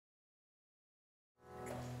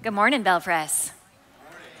Good morning, BelPres.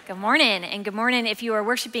 Good morning, and good morning if you are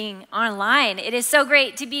worshiping online. It is so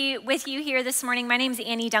great to be with you here this morning. My name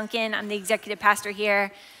is Duncan. I'm the executive pastor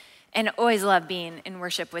here, and always love being in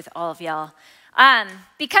worship with all of y'all.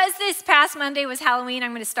 Because this past Monday was Halloween, I'm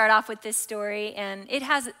going to start off with this story, and it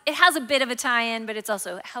has a bit of a tie-in, but it's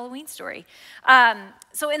also a Halloween story.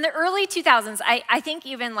 So in the early 2000s, I think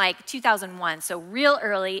even like 2001, so real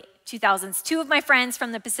early 2000s, two of my friends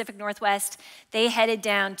from the Pacific Northwest, they headed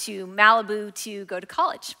down to Malibu to go to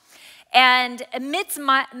college. And amidst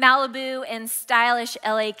Malibu and stylish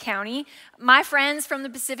LA County, my friends from the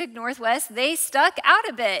Pacific Northwest, they stuck out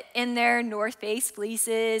a bit in their North Face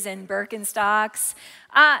fleeces and Birkenstocks.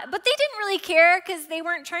 But they didn't really care because they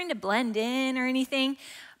weren't trying to blend in or anything.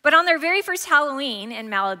 But on their very first Halloween in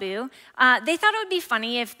Malibu, they thought it would be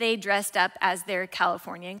funny if they dressed up as their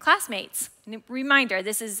Californian classmates. Reminder,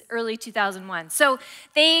 this is early 2001. So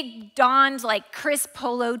they donned like crisp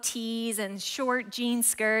polo tees and short jean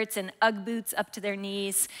skirts and Ugg boots up to their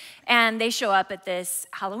knees, and they show up at this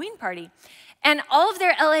Halloween party. And all of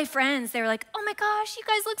their LA friends, they were like, oh my gosh, you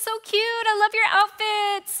guys look so cute. I love your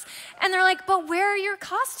outfits. And they're like, but where are your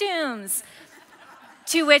costumes?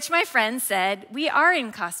 To which my friend said, we are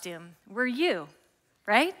in costume. We're you,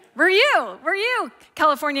 right? We're you,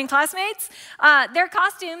 Californian classmates. Their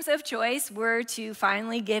costumes of choice were to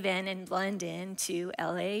finally give in and blend into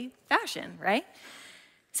LA fashion, right?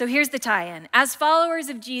 So here's the tie-in. As followers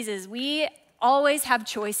of Jesus, we always have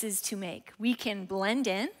choices to make. We can blend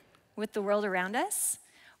in with the world around us,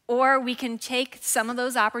 or we can take some of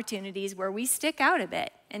those opportunities where we stick out a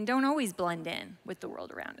bit and don't always blend in with the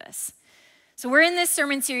world around us. So we're in this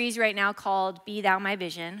sermon series right now called Be Thou My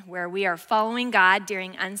Vision, where we are following God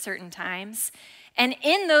during uncertain times. And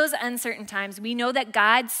in those uncertain times, we know that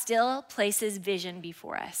God still places vision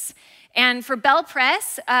before us. And for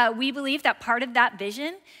BelPres, we believe that part of that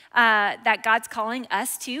vision that God's calling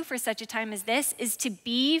us to for such a time as this is to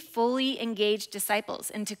be fully engaged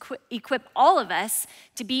disciples and to equip all of us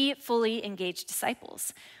to be fully engaged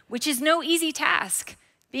disciples, which is no easy task.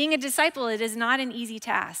 Being a disciple, it is not an easy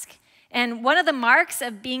task. And one of the marks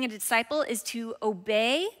of being a disciple is to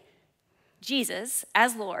obey Jesus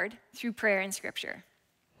as Lord through prayer and scripture.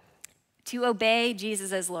 To obey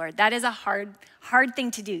Jesus as Lord. That is a hard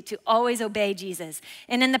thing to do, to always obey Jesus.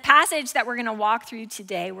 And in the passage that we're going to walk through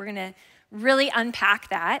today, we're going to really unpack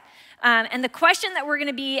that. And the question that we're going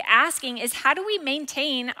to be asking is, how do we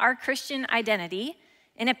maintain our Christian identity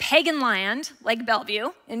in a pagan land like Bellevue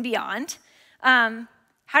and beyond?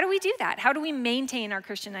 How do we do that? How do we maintain our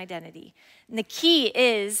Christian identity? And the key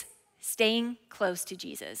is staying close to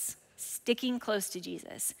Jesus, sticking close to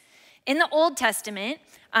Jesus. In the Old Testament,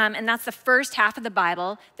 and that's the first half of the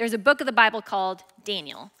Bible, there's a book of the Bible called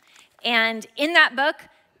Daniel. And in that book,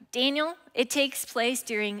 Daniel, it takes place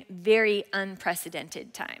during very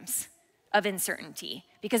unprecedented times of uncertainty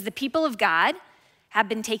because the people of God have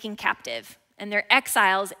been taken captive and they're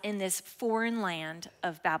exiles in this foreign land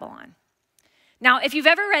of Babylon. Now, if you've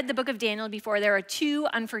ever read the book of Daniel before, there are two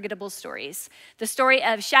unforgettable stories. The story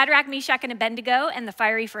of Shadrach, Meshach, and Abednego and the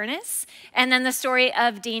fiery furnace, and then the story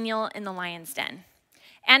of Daniel in the lion's den.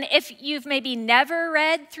 And if you've maybe never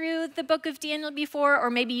read through the book of Daniel before, or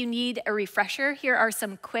maybe you need a refresher, here are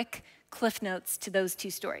some quick cliff notes to those two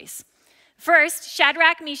stories. First,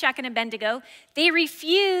 Shadrach, Meshach, and Abednego, they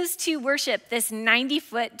refuse to worship this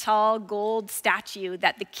 90-foot tall gold statue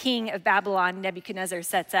that the king of Babylon, Nebuchadnezzar,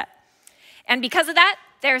 sets up. And because of that,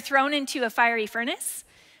 they're thrown into a fiery furnace,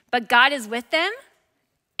 but God is with them,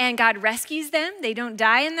 and God rescues them. They don't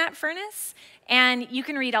die in that furnace, and you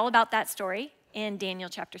can read all about that story in Daniel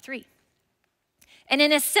chapter 3. And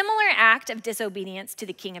in a similar act of disobedience to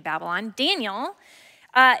the king of Babylon, Daniel,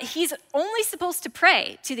 he's only supposed to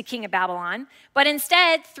pray to the king of Babylon, but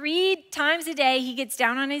instead, 3 times a day, he gets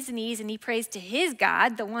down on his knees and he prays to his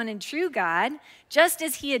God, the one and true God, just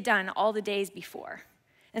as he had done all the days before.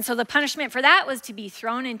 And so the punishment for that was to be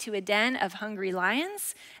thrown into a den of hungry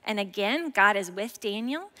lions. And again, God is with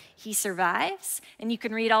Daniel. He survives. And you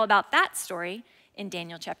can read all about that story in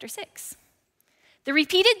Daniel chapter 6. The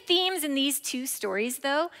repeated themes in these two stories,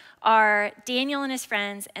 though, are Daniel and his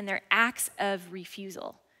friends and their acts of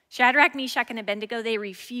refusal. Shadrach, Meshach, and Abednego, they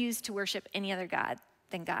refused to worship any other God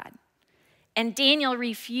than God. And Daniel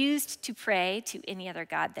refused to pray to any other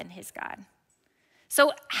God than his God.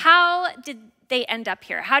 So how did they end up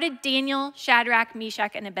here? How did Daniel, Shadrach,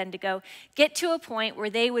 Meshach, and Abednego get to a point where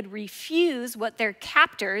they would refuse what their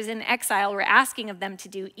captors in exile were asking of them to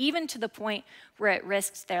do, even to the point where it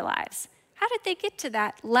risked their lives? How did they get to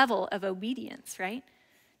that level of obedience, right?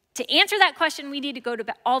 To answer that question, we need to go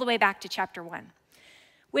all the way back to chapter 1.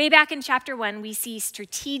 Way back in chapter 1, we see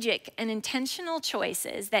strategic and intentional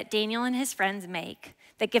choices that Daniel and his friends make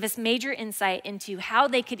that give us major insight into how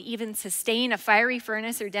they could even sustain a fiery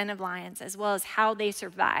furnace or den of lions, as well as how they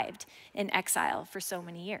survived in exile for so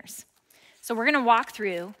many years. So we're going to walk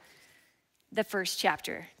through the first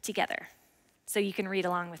chapter together, so you can read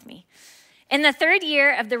along with me. In the 3rd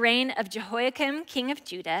year of the reign of Jehoiakim, king of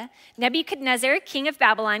Judah, Nebuchadnezzar, king of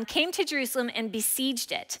Babylon, came to Jerusalem and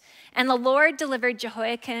besieged it. And the Lord delivered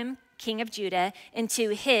Jehoiakim, king of Judah, into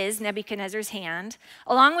his, Nebuchadnezzar's, hand,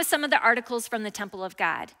 along with some of the articles from the temple of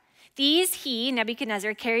God. These he,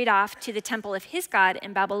 Nebuchadnezzar, carried off to the temple of his God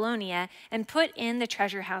in Babylonia and put in the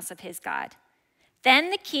treasure house of his God.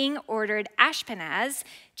 Then the king ordered Ashpenaz,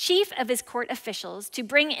 chief of his court officials, to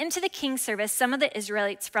bring into the king's service some of the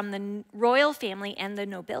Israelites from the royal family and the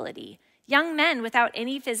nobility, young men without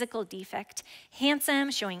any physical defect,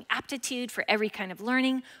 handsome, showing aptitude for every kind of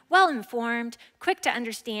learning, well-informed, quick to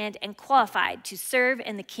understand, and qualified to serve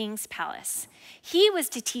in the king's palace. He was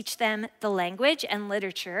to teach them the language and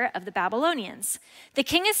literature of the Babylonians. The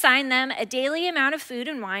king assigned them a daily amount of food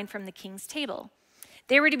and wine from the king's table.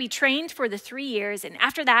 They were to be trained for the 3 years, and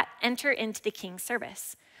after that, enter into the king's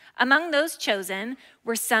service. Among those chosen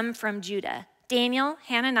were some from Judah: Daniel,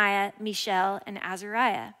 Hananiah, Mishael, and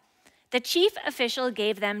Azariah. The chief official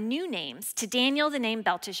gave them new names: to Daniel the name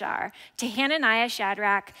Belteshazzar, to Hananiah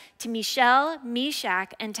Shadrach, to Mishael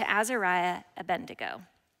Meshach, and to Azariah Abednego.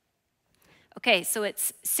 Okay, so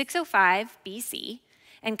it's 605 BC,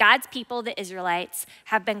 and God's people, the Israelites,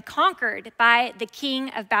 have been conquered by the king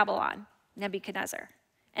of Babylon, Nebuchadnezzar,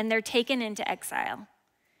 and they're taken into exile.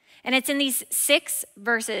 And it's in these 6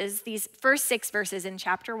 verses, these first 6 verses in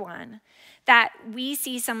chapter 1, that we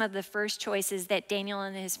see some of the first choices that Daniel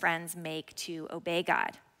and his friends make to obey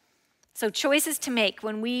God. So choices to make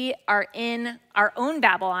when we are in our own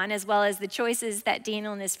Babylon, as well as the choices that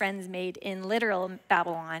Daniel and his friends made in literal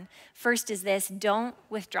Babylon. First is this: don't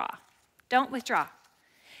withdraw. Don't withdraw.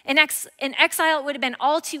 In exile, it would have been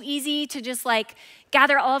all too easy to just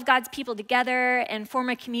gather all of God's people together and form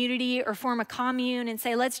a community or form a commune and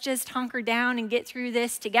say, let's just hunker down and get through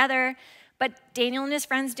this together. But Daniel and his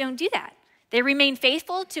friends don't do that. They remain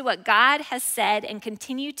faithful to what God has said and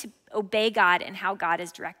continue to obey God and how God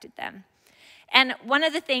has directed them. And one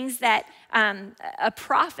of the things that a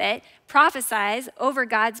prophet prophesies over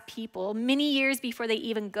God's people many years before they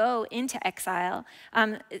even go into exile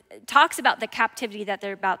talks about the captivity that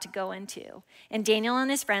they're about to go into. And Daniel and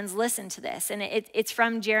his friends listen to this. And it's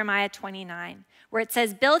from Jeremiah 29, where it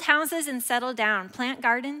says, "Build houses and settle down, plant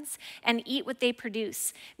gardens and eat what they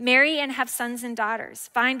produce. Marry and have sons and daughters.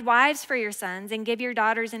 Find wives for your sons and give your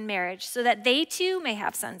daughters in marriage, so that they too may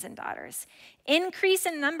have sons and daughters. Increase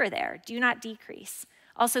in number there, do not decrease.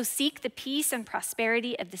 Also seek the peace and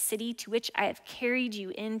prosperity of the city to which I have carried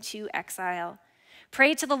you into exile.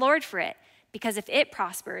 Pray to the Lord for it, because if it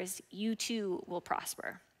prospers, you too will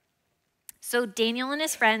prosper." So Daniel and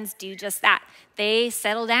his friends do just that. They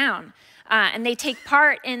settle down and they take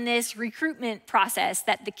part in this recruitment process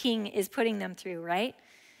that the king is putting them through, right?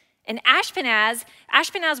 And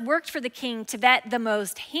Ashpenaz worked for the king to vet the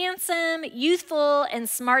most handsome, youthful, and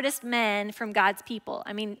smartest men from God's people.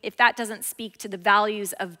 I mean, if that doesn't speak to the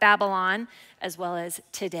values of Babylon as well as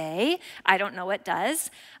today, I don't know what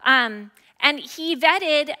does. And he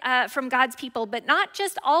vetted from God's people, but not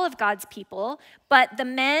just all of God's people, but the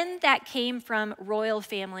men that came from royal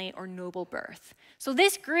family or noble birth. So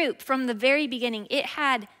this group, from the very beginning, it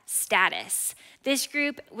had status. This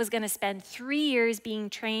group was going to spend 3 years being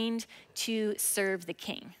trained to serve the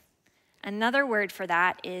king. Another word for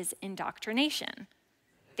that is indoctrination.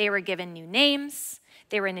 They were given new names.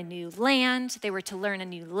 They were in a new land. They were to learn a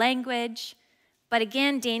new language. But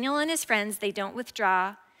again, Daniel and his friends, they don't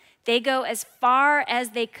withdraw. They go as far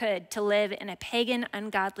as they could to live in a pagan,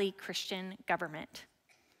 ungodly Christian government.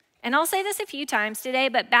 And I'll say this a few times today,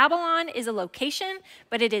 but Babylon is a location,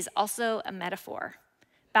 but it is also a metaphor.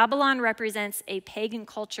 Babylon represents a pagan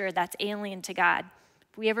culture that's alien to God.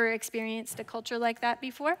 Have we ever experienced a culture like that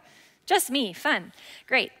before? Just me, fun,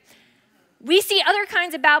 great. We see other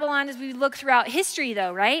kinds of Babylon as we look throughout history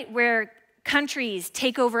though, right? Where countries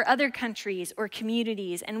take over other countries or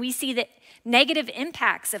communities, and we see the negative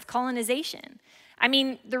impacts of colonization. I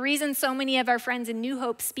mean, the reason so many of our friends in New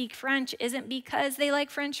Hope speak French isn't because they like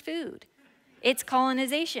French food. It's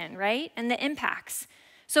colonization, right? And the impacts.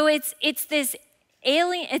 So it's in this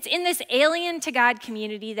alien to God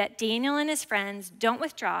community that Daniel and his friends don't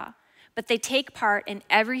withdraw, but they take part in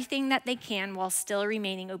everything that they can while still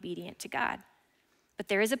remaining obedient to God. But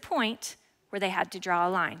there is a point where they had to draw a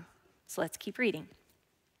line. So let's keep reading.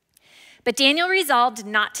 But Daniel resolved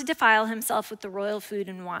not to defile himself with the royal food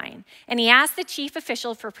and wine, and he asked the chief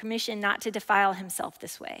official for permission not to defile himself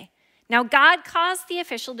this way. Now God caused the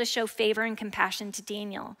official to show favor and compassion to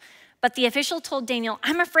Daniel. But the official told Daniel,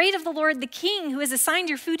 I'm afraid of the Lord the king who has assigned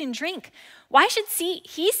your food and drink. Why should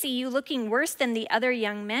he see you looking worse than the other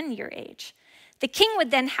young men your age? The king would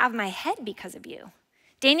then have my head because of you.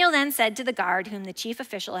 Daniel then said to the guard whom the chief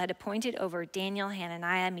official had appointed over Daniel,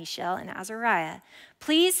 Hananiah, Mishael, and Azariah,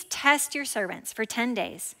 please test your servants for 10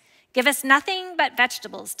 days. Give us nothing but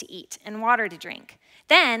vegetables to eat and water to drink.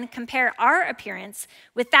 Then compare our appearance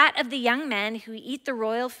with that of the young men who eat the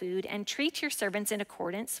royal food and treat your servants in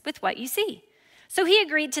accordance with what you see. So he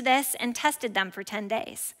agreed to this and tested them for 10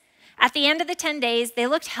 days. At the end of the 10 days, they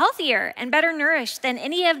looked healthier and better nourished than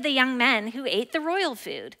any of the young men who ate the royal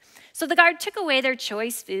food. So the guard took away their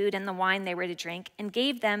choice food and the wine they were to drink and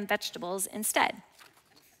gave them vegetables instead.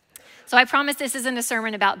 So I promise this isn't a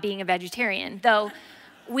sermon about being a vegetarian, though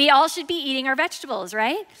we all should be eating our vegetables,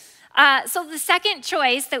 right? So the second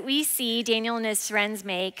choice that we see Daniel and his friends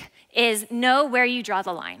make is know where you draw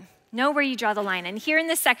the line. Know where you draw the line. And here in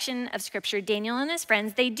this section of scripture, Daniel and his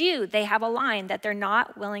friends, they have a line that they're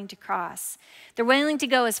not willing to cross. They're willing to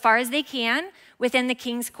go as far as they can within the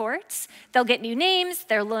king's courts. They'll get new names.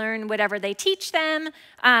 They'll learn whatever they teach them.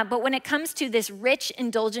 But when it comes to this rich,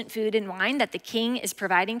 indulgent food and wine that the king is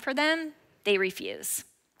providing for them, they refuse.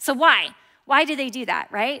 So why? Why do they do that,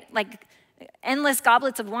 right? Like endless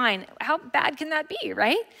goblets of wine. How bad can that be,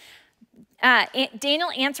 right? Daniel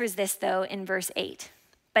answers this, though, in verse 8.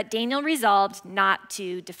 But Daniel resolved not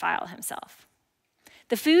to defile himself.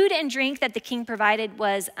 The food and drink that the king provided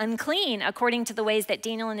was unclean according to the ways that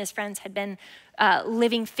Daniel and his friends had been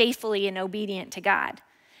living faithfully and obedient to God.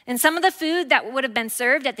 And some of the food that would have been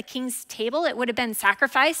served at the king's table, it would have been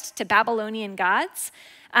sacrificed to Babylonian gods.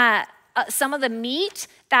 Some of the meat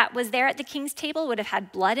that was there at the king's table would have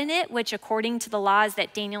had blood in it, which according to the laws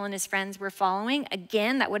that Daniel and his friends were following,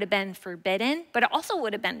 again, that would have been forbidden, but it also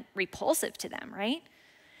would have been repulsive to them, right?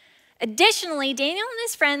 Additionally, Daniel and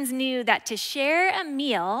his friends knew that to share a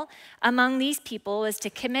meal among these people was to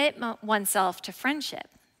commit oneself to friendship.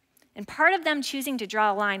 And part of them choosing to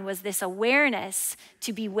draw a line was this awareness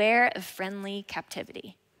to beware of friendly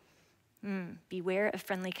captivity. Beware of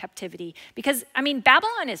friendly captivity. Because,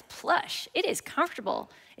 Babylon is plush. It is comfortable.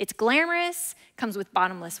 It's glamorous, comes with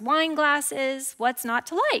bottomless wine glasses. What's not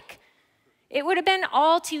to like? It would have been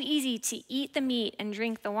all too easy to eat the meat and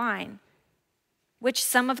drink the wine, which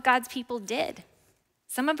some of God's people did.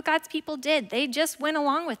 Some of God's people did. They just went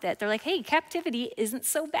along with it. They're like, hey, captivity isn't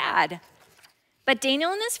so bad. But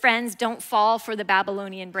Daniel and his friends don't fall for the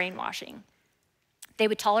Babylonian brainwashing. They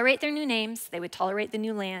would tolerate their new names. They would tolerate the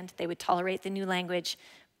new land. They would tolerate the new language.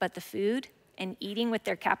 But the food and eating with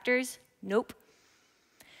their captors, nope.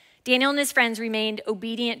 Daniel and his friends remained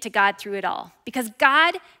obedient to God through it all because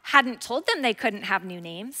God hadn't told them they couldn't have new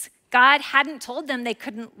names. God hadn't told them they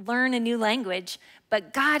couldn't learn a new language,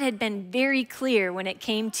 but God had been very clear when it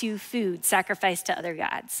came to food sacrificed to other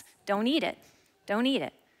gods. Don't eat it. Don't eat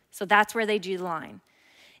it. So that's where they drew the line.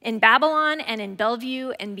 In Babylon and in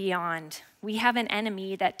Bellevue and beyond, we have an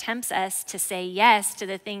enemy that tempts us to say yes to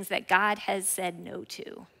the things that God has said no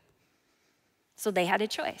to. So they had a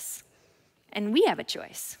choice, and we have a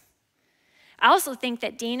choice. I also think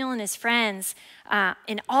that Daniel and his friends,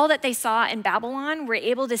 in all that they saw in Babylon, were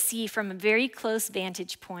able to see from a very close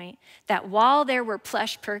vantage point that while there were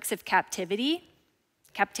plush perks of captivity,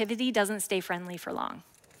 captivity doesn't stay friendly for long.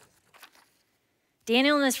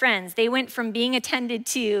 Daniel and his friends, they went from being attended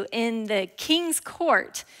to in the king's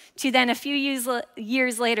court to then a few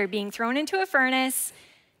years later being thrown into a furnace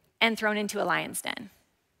and thrown into a lion's den.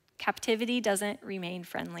 Captivity doesn't remain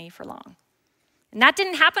friendly for long. And that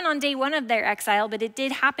didn't happen on day one of their exile, but it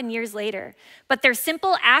did happen years later. But their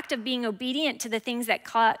simple act of being obedient to the things that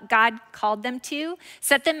God called them to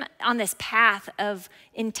set them on this path of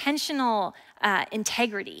intentional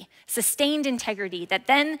integrity, sustained integrity that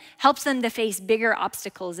then helps them to face bigger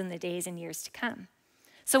obstacles in the days and years to come.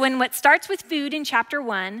 So when what starts with food in chapter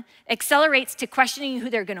 1 accelerates to questioning who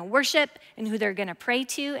they're going to worship and who they're going to pray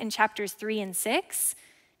to in chapters 3 and 6,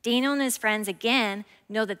 Daniel and his friends, again,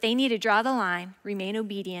 know that they need to draw the line, remain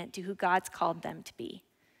obedient to who God's called them to be.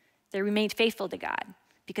 They remained faithful to God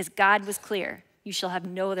because God was clear, you shall have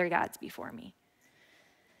no other gods before me.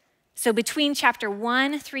 So between chapter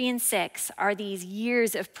 1, 3, and 6 are these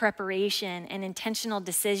years of preparation and intentional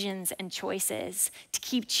decisions and choices to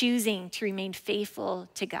keep choosing to remain faithful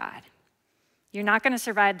to God. You're not going to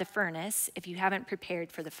survive the furnace if you haven't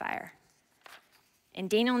prepared for the fire. And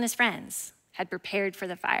Daniel and his friends had prepared for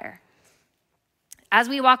the fire. As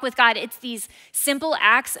we walk with God, it's these simple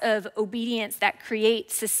acts of obedience that create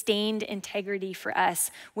sustained integrity for us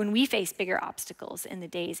when we face bigger obstacles in the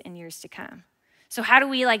days and years to come. So how do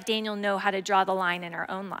we, like Daniel, know how to draw the line in our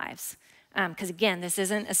own lives? Because again, this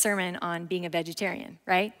isn't a sermon on being a vegetarian,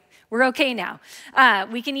 right? We're okay now.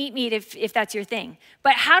 We can eat meat if that's your thing.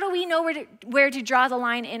 But how do we know where to draw the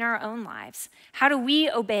line in our own lives? How do we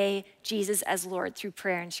obey Jesus as Lord through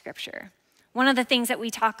prayer and scripture? One of the things that we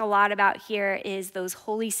talk a lot about here is those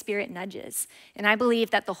Holy Spirit nudges. And I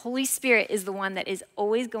believe that the Holy Spirit is the one that is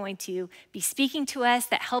always going to be speaking to us,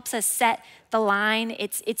 that helps us set the line.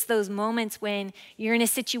 It's those moments when you're in a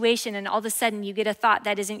situation and all of a sudden you get a thought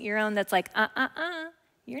that isn't your own that's like,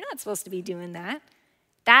 you're not supposed to be doing that.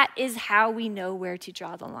 That is how we know where to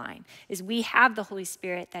draw the line, is we have the Holy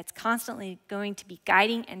Spirit that's constantly going to be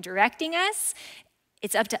guiding and directing us.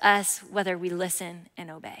 It's up to us whether we listen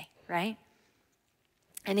and obey, right?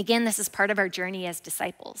 And again, this is part of our journey as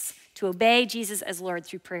disciples, to obey Jesus as Lord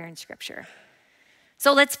through prayer and scripture.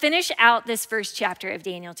 So let's finish out this first chapter of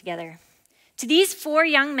Daniel together. To these 4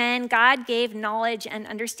 young men, God gave knowledge and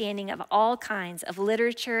understanding of all kinds of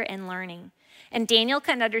literature and learning. And Daniel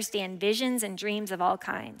could understand visions and dreams of all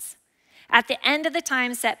kinds. At the end of the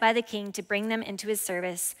time set by the king to bring them into his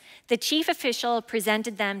service, the chief official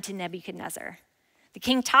presented them to Nebuchadnezzar. The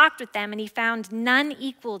king talked with them, and he found none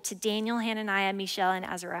equal to Daniel, Hananiah, Mishael, and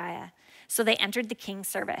Azariah. So they entered the king's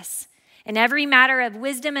service. In every matter of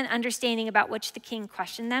wisdom and understanding about which the king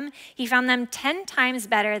questioned them, he found them 10 times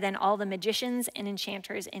better than all the magicians and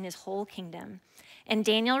enchanters in his whole kingdom. And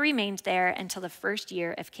Daniel remained there until the first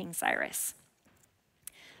year of King Cyrus.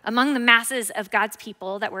 Among the masses of God's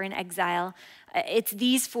people that were in exile, it's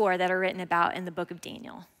these 4 that are written about in the book of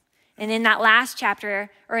Daniel. And in that last chapter,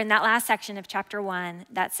 or in that last section of chapter 1,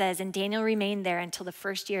 that says, and Daniel remained there until the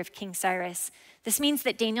first year of King Cyrus. This means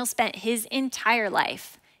that Daniel spent his entire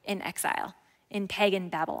life in exile, in pagan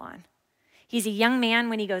Babylon. He's a young man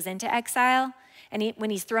when he goes into exile, and when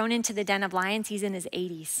he's thrown into the den of lions, he's in his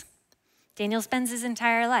 80s. Daniel spends his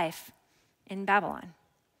entire life in Babylon.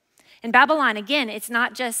 In Babylon, again, it's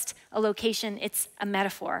not just a location, it's a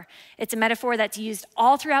metaphor. It's a metaphor that's used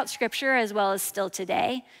all throughout Scripture as well as still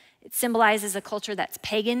today. It symbolizes a culture that's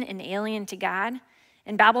pagan and alien to God.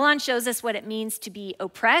 And Babylon shows us what it means to be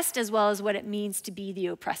oppressed as well as what it means to be the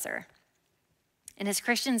oppressor. And as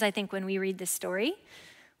Christians, I think when we read this story,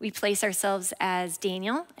 we place ourselves as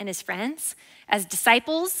Daniel and his friends, as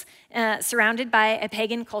disciples surrounded by a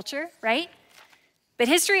pagan culture, right? But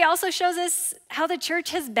history also shows us how the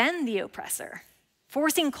church has been the oppressor,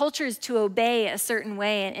 forcing cultures to obey a certain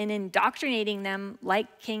way and indoctrinating them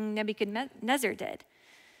like King Nebuchadnezzar did.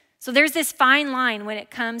 So there's this fine line when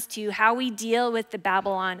it comes to how we deal with the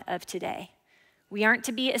Babylon of today. We aren't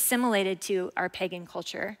to be assimilated to our pagan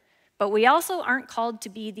culture, but we also aren't called to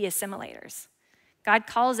be the assimilators. God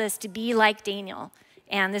calls us to be like Daniel,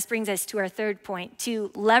 and this brings us to our third point,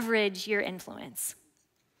 to leverage your influence.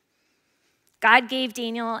 God gave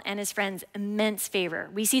Daniel and his friends immense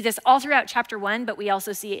favor. We see this all throughout chapter 1, but we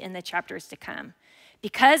also see it in the chapters to come.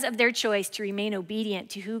 Because of their choice to remain obedient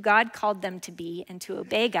to who God called them to be and to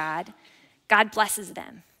obey God, God blesses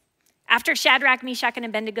them. After Shadrach, Meshach, and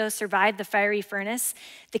Abednego survived the fiery furnace,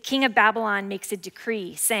 the king of Babylon makes a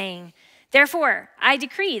decree saying, therefore, I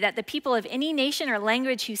decree that the people of any nation or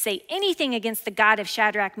language who say anything against the God of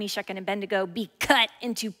Shadrach, Meshach, and Abednego be cut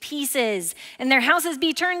into pieces, and their houses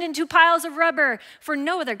be turned into piles of rubber, for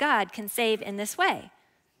no other God can save in this way.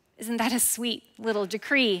 Isn't that a sweet little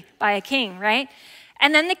decree by a king, right?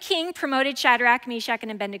 And then the king promoted Shadrach, Meshach, and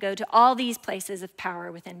Abednego to all these places of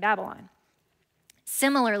power within Babylon.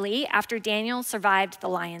 Similarly, after Daniel survived the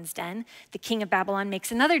lion's den, the king of Babylon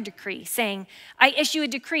makes another decree saying, I issue a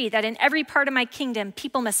decree that in every part of my kingdom,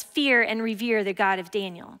 people must fear and revere the God of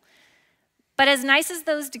Daniel. But as nice as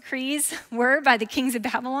those decrees were by the kings of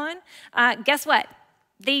Babylon, guess what?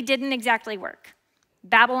 They didn't exactly work.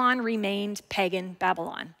 Babylon remained pagan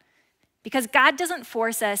Babylon. Because God doesn't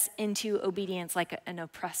force us into obedience like an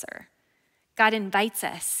oppressor. God invites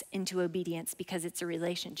us into obedience because it's a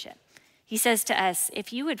relationship. He says to us,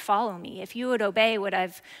 if you would follow me, if you would obey what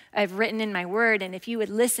I've written in my word, and if you would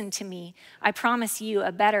listen to me, I promise you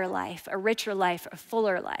a better life, a richer life, a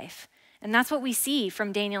fuller life. And that's what we see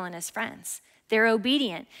from Daniel and his friends. They're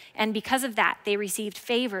obedient, and because of that, they received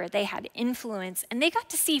favor, they had influence, and they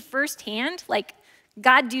got to see firsthand, like,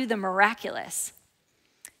 God do the miraculous.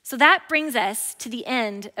 So that brings us to the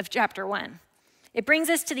end of chapter 1. It brings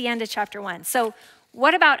us to the end of chapter 1. So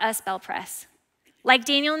what about us, BelPres? Like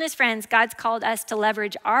Daniel and his friends, God's called us to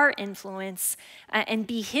leverage our influence and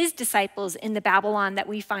be his disciples in the Babylon that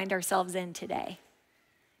we find ourselves in today.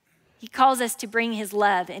 He calls us to bring his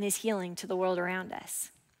love and his healing to the world around us.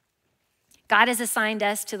 God has assigned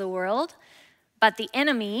us to the world, but the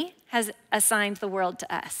enemy has assigned the world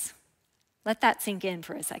to us. Let that sink in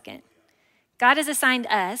for a second. God has assigned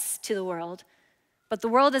us to the world, but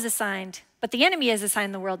the enemy has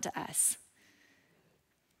assigned the world to us.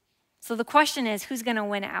 So the question is, who's going to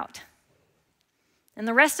win out? And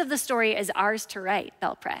the rest of the story is ours to write,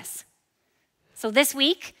 BelPres. So this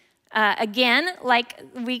week, again, like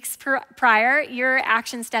weeks prior, your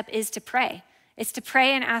action step is to pray. It's to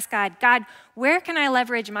pray and ask God, where can I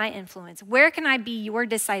leverage my influence? Where can I be your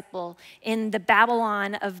disciple in the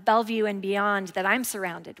Babylon of Bellevue and beyond that I'm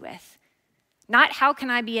surrounded with? Not how can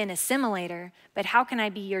I be an assimilator, but how can I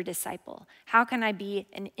be your disciple? How can I be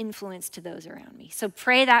an influence to those around me? So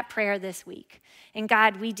pray that prayer this week. And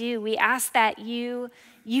God, we ask that you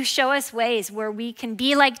show us ways where we can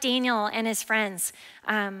be like Daniel and his friends,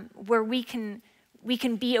 where we can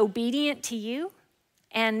be obedient to you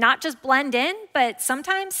and not just blend in, but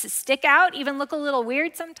sometimes stick out, even look a little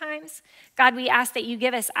weird sometimes. God, we ask that you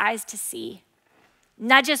give us eyes to see,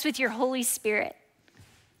 nudge us with your Holy Spirit.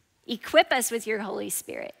 Equip us with your Holy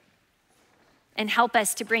Spirit and help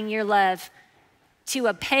us to bring your love to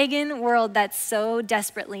a pagan world that so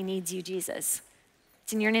desperately needs you, Jesus.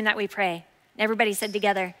 It's in your name that we pray. And everybody said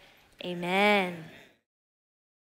together, amen.